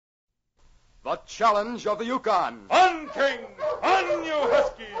The Challenge of the Yukon. On, King! On, you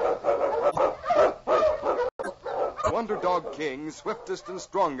husky! Wonder Dog King, swiftest and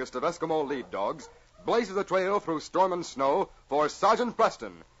strongest of Eskimo lead dogs, blazes a trail through storm and snow for Sergeant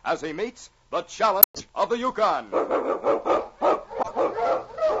Preston as he meets the Challenge of the Yukon.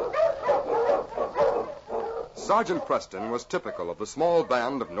 Sergeant Preston was typical of the small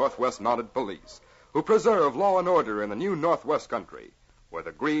band of Northwest Mounted Police who preserve law and order in the new Northwest country, where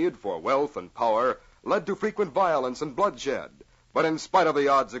the greed for wealth and power led to frequent violence and bloodshed. But in spite of the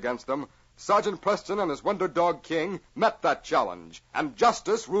odds against them, Sergeant Preston and his Wonder Dog King met that challenge, and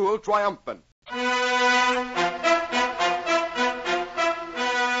justice ruled triumphant.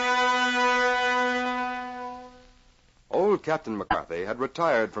 Old Captain McCarthy had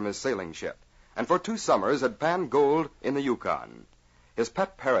retired from his sailing ship, and for 2 summers had panned gold in the Yukon. His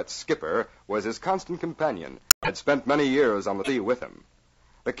pet parrot, Skipper, was his constant companion, had spent many years on the sea with him.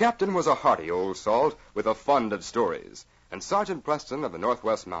 The captain was a hearty old salt with a fund of stories, and Sergeant Preston of the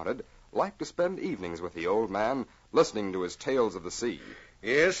Northwest Mounted liked to spend evenings with the old man, listening to his tales of the sea.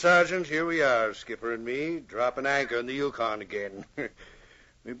 Yes, Sergeant, here we are, Skipper and me, dropping anchor in the Yukon again.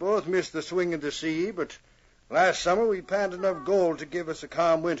 We both missed the swing of the sea, but last summer we panned enough gold to give us a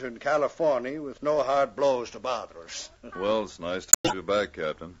calm winter in California with no hard blows to bother us. Well, it's nice to have you back,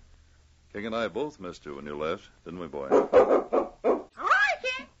 Captain. King and I both missed you when you left, didn't we, boy?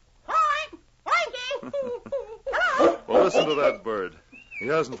 Well, listen to that bird. He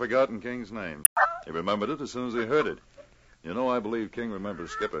hasn't forgotten King's name. He remembered it as soon as he heard it. You know, I believe King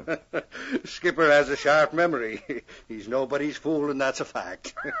remembers Skipper. Skipper has a sharp memory. He's nobody's fool, and that's a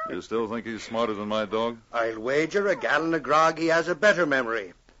fact. You still think he's smarter than my dog? I'll wager a gallon of grog he has a better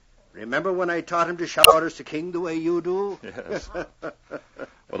memory. Remember when I taught him to shout orders to King the way you do? Yes.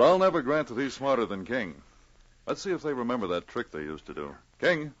 But I'll never grant that he's smarter than King. Let's see if they remember that trick they used to do.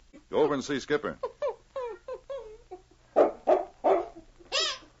 King, go over and see Skipper.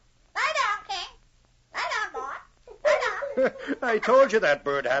 I told you that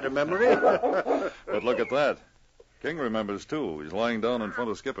bird had a memory. But look at that. King remembers, too. He's lying down in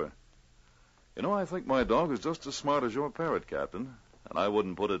front of Skipper. You know, I think my dog is just as smart as your parrot, Captain. And I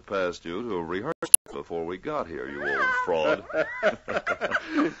wouldn't put it past you to have rehearsed it before we got here, you old fraud.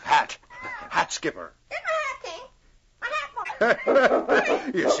 Hat, Skipper.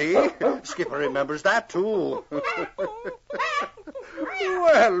 You see, Skipper remembers that, too.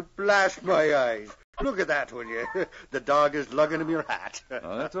 Well, blast my eyes. Look at that, will you? The dog is lugging him your hat.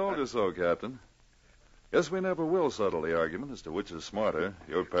 I told you so, Captain. Guess we never will settle the argument as to which is smarter,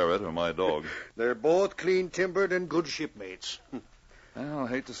 your parrot or my dog. They're both clean-timbered and good shipmates. I'll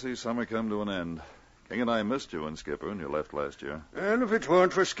hate to see summer come to an end. King and I missed you and Skipper when you left last year. And if it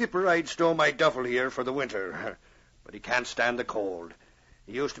weren't for Skipper, I'd stow my duffel here for the winter. But he can't stand the cold.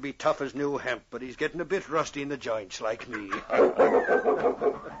 He used to be tough as new hemp, but he's getting a bit rusty in the joints like me.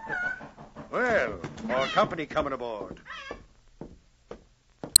 Well, more company coming aboard.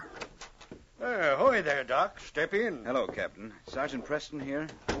 Ahoy there, Doc. Step in. Hello, Captain. Sergeant Preston here?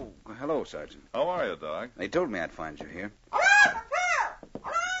 Oh, hello, Sergeant. How are you, Doc? They told me I'd find you here.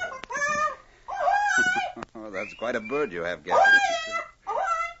 Oh, that's quite a bird you have, Captain.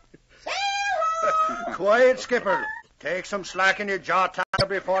 Quiet, Skipper. Take some slack in your jaw tackle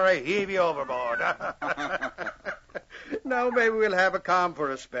before I heave you overboard. Now maybe we'll have a calm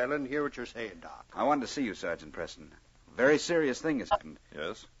for a spell and hear what you're saying, Doc. I wanted to see you, Sergeant Preston. A very serious thing has happened.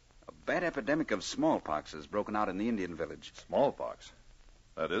 Yes? A bad epidemic of smallpox has broken out in the Indian village. Smallpox?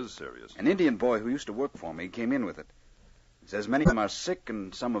 That is serious. An Indian boy who used to work for me came in with it. He says many of them are sick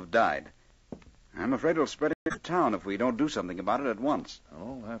and some have died. I'm afraid it'll spread into town if we don't do something about it at once.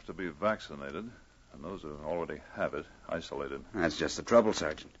 All have to be vaccinated, and those who already have it, isolated. That's just the trouble,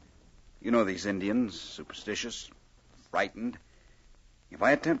 Sergeant. You know these Indians, superstitious, frightened. If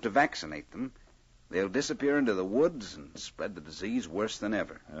I attempt to vaccinate them, they'll disappear into the woods and spread the disease worse than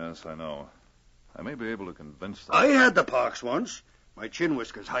ever. Yes, I know. I may be able to convince them. I had the pox once. My chin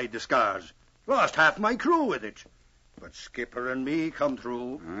whiskers hide the scars. Lost half my crew with it. But Skipper and me come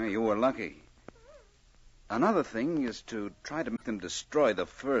through. You were lucky. Another thing is to try to make them destroy the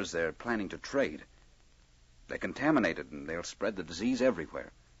furs they're planning to trade. They're contaminated, and they'll spread the disease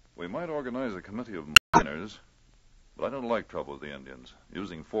everywhere. We might organize a committee of miners, but I don't like trouble with the Indians.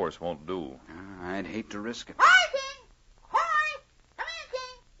 Using force won't do. I'd hate to risk it. Hi, King! Hi! Come here,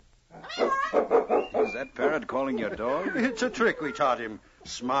 King! Come here, Is that parrot calling your dog? It's a trick we taught him.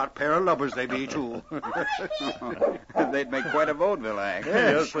 Smart pair of lubbers they be, too. They'd make quite a vaudeville act.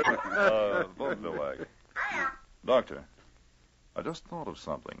 Yes, vaudeville act. Doctor, I just thought of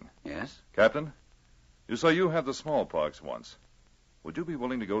something. Yes? Captain, you say you had the smallpox once. Would you be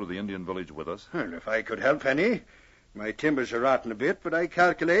willing to go to the Indian village with us? Well, if I could help any. My timbers are rotten a bit, but I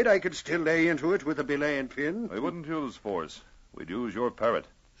calculate I could still lay into it with a belaying pin. We wouldn't use force. We'd use your parrot.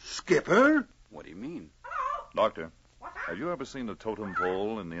 Skipper? What do you mean? Doctor, have you ever seen a totem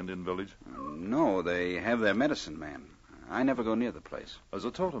pole in the Indian village? No, they have their medicine man. I never go near the place. There's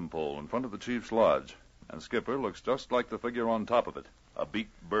a totem pole in front of the chief's lodge, and Skipper looks just like the figure on top of it, a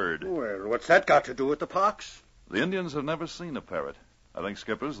beaked bird. Well, what's that got to do with the pox? The Indians have never seen a parrot. I think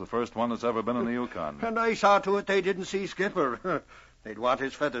Skipper's the first one that's ever been in the Yukon. And I saw to it they didn't see Skipper. They'd want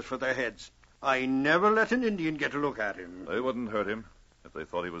his feathers for their heads. I never let an Indian get a look at him. They wouldn't hurt him if they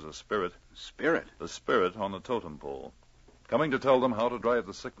thought he was a spirit. Spirit? The spirit on the totem pole, coming to tell them how to drive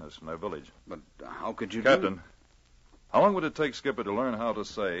the sickness from their village. But how could you Captain, how long would it take Skipper to learn how to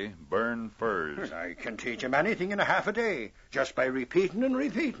say, burn furs? I can teach him anything in a half a day, just by repeating and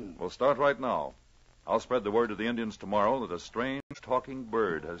repeating. We'll start right now. I'll spread the word to the Indians tomorrow that a strange talking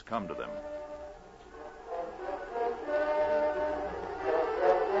bird has come to them.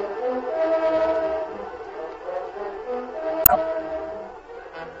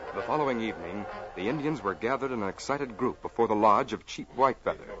 The following evening, the Indians were gathered in an excited group before the lodge of Chief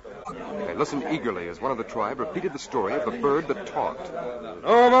Whitefeather. They listened eagerly as one of the tribe repeated the story of the bird that talked.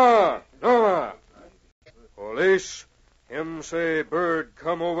 Noma! Noma! Police, him say bird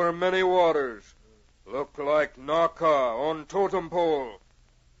come over many waters. Look like Naka on totem pole.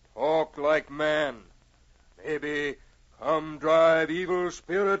 Talk like man. Maybe come drive evil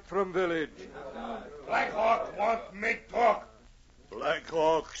spirit from village. Black Hawk want make talk. Black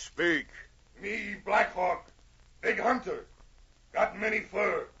Hawk, speak. Me, Black Hawk, big hunter, got many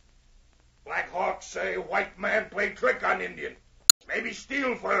fur. Black Hawk say white man play trick on Indian, maybe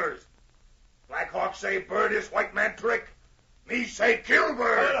steal furs. Black Hawk say bird is white man trick. Me say kill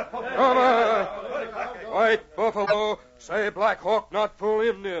bird. White buffalo say Black Hawk not full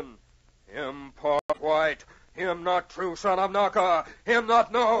Indian. Him part white. Him not true son of Naka. Him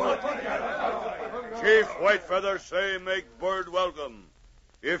not know. Chief Whitefeather say make bird welcome.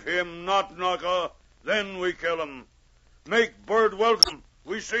 If him not Naka, then we kill him. Make bird welcome.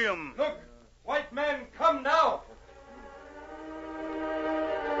 We see him. Look, white man come now.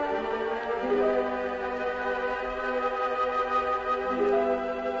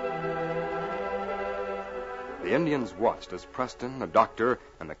 The Indians watched as Preston, the doctor,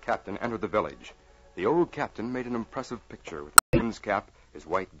 and the captain entered the village. The old captain made an impressive picture with the king's cap, his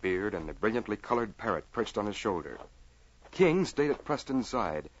white beard, and the brilliantly colored parrot perched on his shoulder. King stayed at Preston's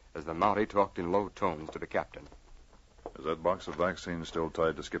side as the Mountie talked in low tones to the captain. Is that box of vaccine still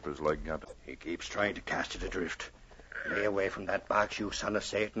tied to Skipper's leg, Captain? He keeps trying to cast it adrift. Lay away from that box, you son of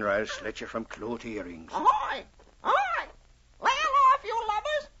Satan, or I'll slit you from claw to earrings. Ahoy! Ahoy! Lay aloft, you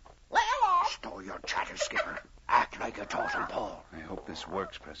lubbers! Lay aloft! Stow your chatter, Skipper. Act like a totem pole. I hope this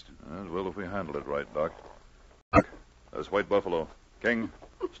works, Preston. As well if we handle it right, Doc. Doc, there's White Buffalo. King,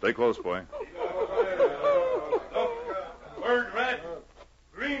 stay close, boy. Bird red.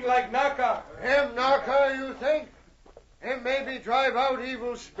 Green like Naka. Him Naka, you think? Him maybe drive out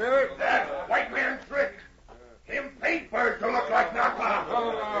evil spirit? That white man trick. Him paint bird to look like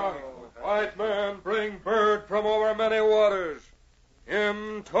Naka. White man bring bird from over many waters.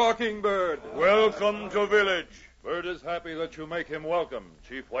 Him talking bird. Welcome to village. Bird is happy that you make him welcome,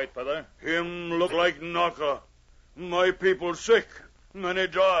 Chief Whitefeather. Him look like Naka. My people sick. Many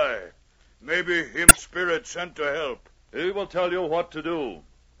die. Maybe him spirit sent to help. He will tell you what to do.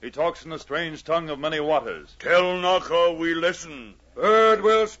 He talks in the strange tongue of many waters. Tell Naka we listen. Bird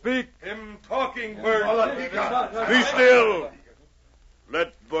will speak. Him talking bird. Be still.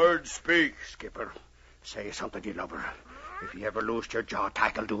 Let bird speak. Skipper, say something, you lubber. If you ever lose your jaw,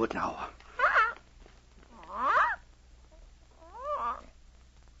 tackle, do it now.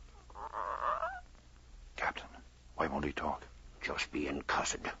 Captain, why won't he talk? Just being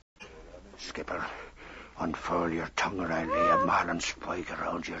cussed. Skipper, unfurl your tongue or I'll lay a marlin spike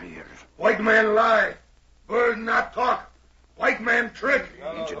around your ears. White man lie. Bird not talk. White man trick.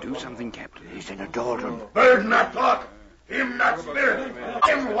 Did you do something, Captain? He's in a doldrum. Bird not talk. Him not spirit.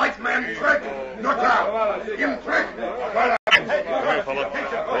 Him white man trick. Look out. Him trick. Come here, fella.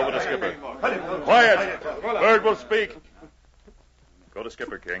 Go over to Skipper. Quiet! Bird will speak. Go to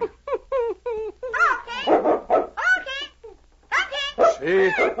Skipper, King.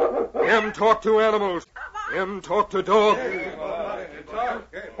 See? Him talk to animals. Him talk to dog. Lay down,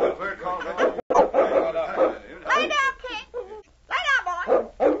 King. Lay down, boy.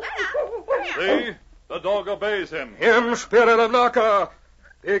 Lay down. See? The dog obeys him. Him spirit of Naka.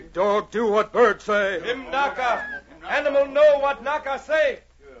 Big dog do what bird say. Him Naka. Animal know what Naka say.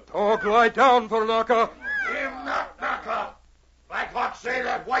 Dog lie down for Naka. Him not Naka. Black Hawk Hawk say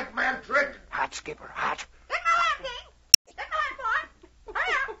that white man trick? Hot, Skipper, hot. Get my hat, King. Get my hat, boy.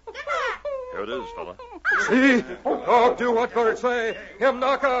 Hurry up. Get my hat. Here it is, fella. See? Dog do what bird say. Him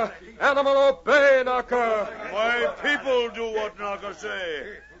Naka. Animal obey Naka. My people do what Naka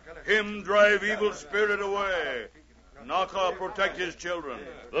say. Him drive evil spirit away. Naka protect his children.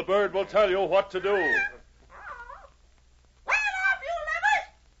 The bird will tell you what to do. Whale off, you lovers.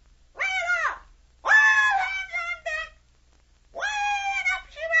 Whale off. All hands on deck. Way and up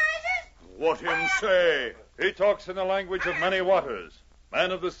she rises. What him say? He talks in the language of many waters.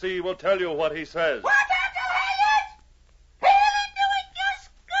 Man of the sea will tell you what he says. What Uncle Elliot? Really do it, you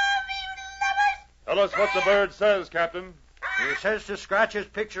scurvy lovers. Tell us what the bird says, Captain. He says to scratch his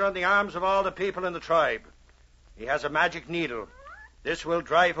picture on the arms of all the people in the tribe. He has a magic needle. This will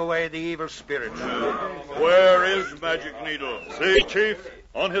drive away the evil spirits. Where is Magic Needle? See, Chief,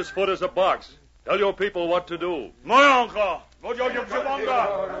 on his foot is a box. Tell your people what to do. My uncle.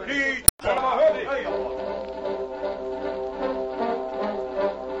 Please.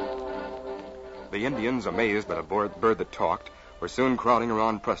 The Indians, amazed by the bird that talked, were soon crowding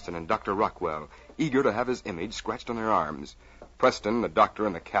around Preston and Dr. Rockwell, eager to have his image scratched on their arms. Preston, the doctor,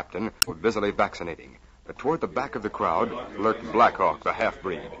 and the captain were busily vaccinating. But toward the back of the crowd lurked Black Hawk, the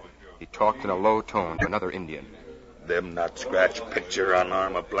half-breed. He talked in a low tone to another Indian. Them not scratch picture on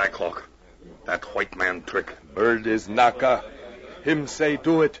arm of Black Hawk. That white man trick. Bird is Naka. Him say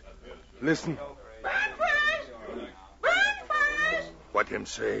do it. Listen. Burn furs. Burn furs. What him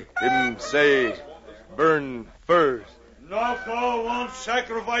say? Him say burn furs. Naka wants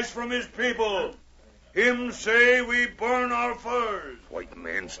sacrifice from his people. Him say we burn our furs. White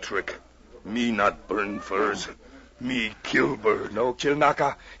man's trick. Me not burn furs. Me kill bird. No kill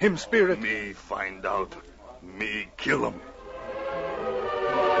Naka. Him spirit. Me find out. Me kill him.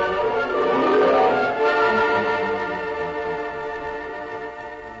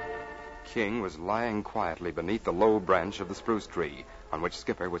 King was lying quietly beneath the low branch of the spruce tree on which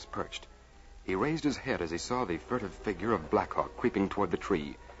Skipper was perched. He raised his head as he saw the furtive figure of Black Hawk creeping toward the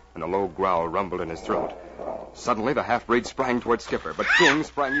tree, and a low growl rumbled in his throat. Suddenly, the half-breed sprang toward Skipper, but King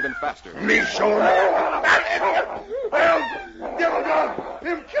sprang even faster. Me show him. Help! Give him dog!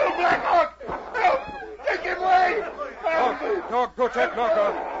 Him kill Black Hawk! Help! Take him away! Help! Dog protect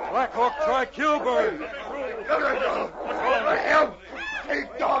Naka. Black Hawk try kill bird. Help!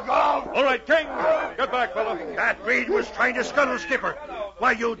 Take dog off! All right, King. Get back, fella. That breed was trying to scuttle Skipper.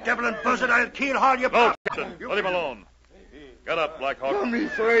 Why, you devil and buzzard, I'll keel haul you. No, Captain. Let him alone. Get up, Black Hawk. I'm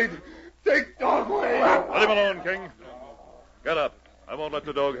afraid. Take dog away. Let him alone, King. Get up. I won't let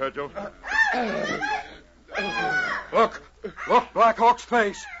the dog hurt you. Look, Black Hawk's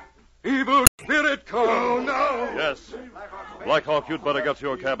face. Evil spirit come. Oh, no. Yes. Black Hawk, you'd better get to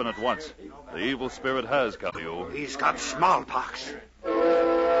your cabin at once. The evil spirit has come to you. He's got smallpox.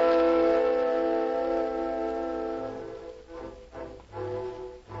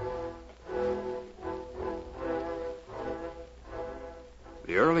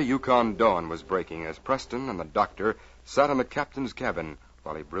 The early Yukon dawn was breaking as Preston and the doctor sat in the captain's cabin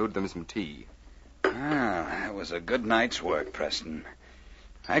while he brewed them some tea. Well, that was a good night's work, Preston.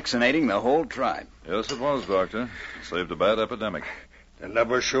 Vaccinating the whole tribe. Yes, it was, Doctor. Saved a bad epidemic. The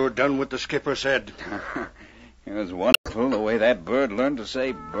lubber sure done what the skipper said. It was wonderful the way that bird learned to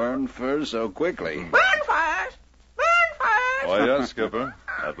say burn furs so quickly. Burn furs. Burn furs. Why, yes, Skipper.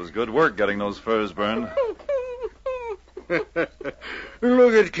 That was good work getting those furs burned.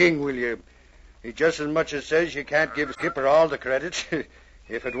 Look at King, will you? He just as much as says you can't give Skipper all the credit.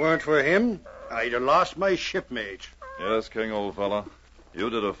 If it weren't for him, I'd have lost my shipmate. Yes, King, old fella. You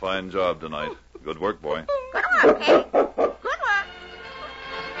did a fine job tonight. Good work, boy. Good work, King. Good work.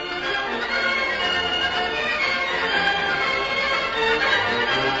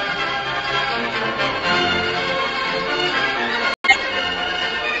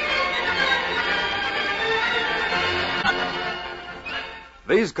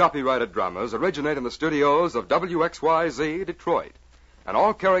 These copyrighted dramas originate in the studios of WXYZ Detroit, and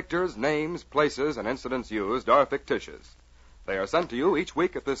all characters, names, places, and incidents used are fictitious. They are sent to you each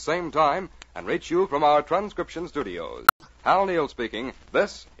week at this same time and reach you from our transcription studios. Hal Neal speaking.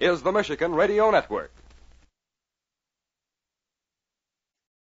 This is the Michigan Radio Network.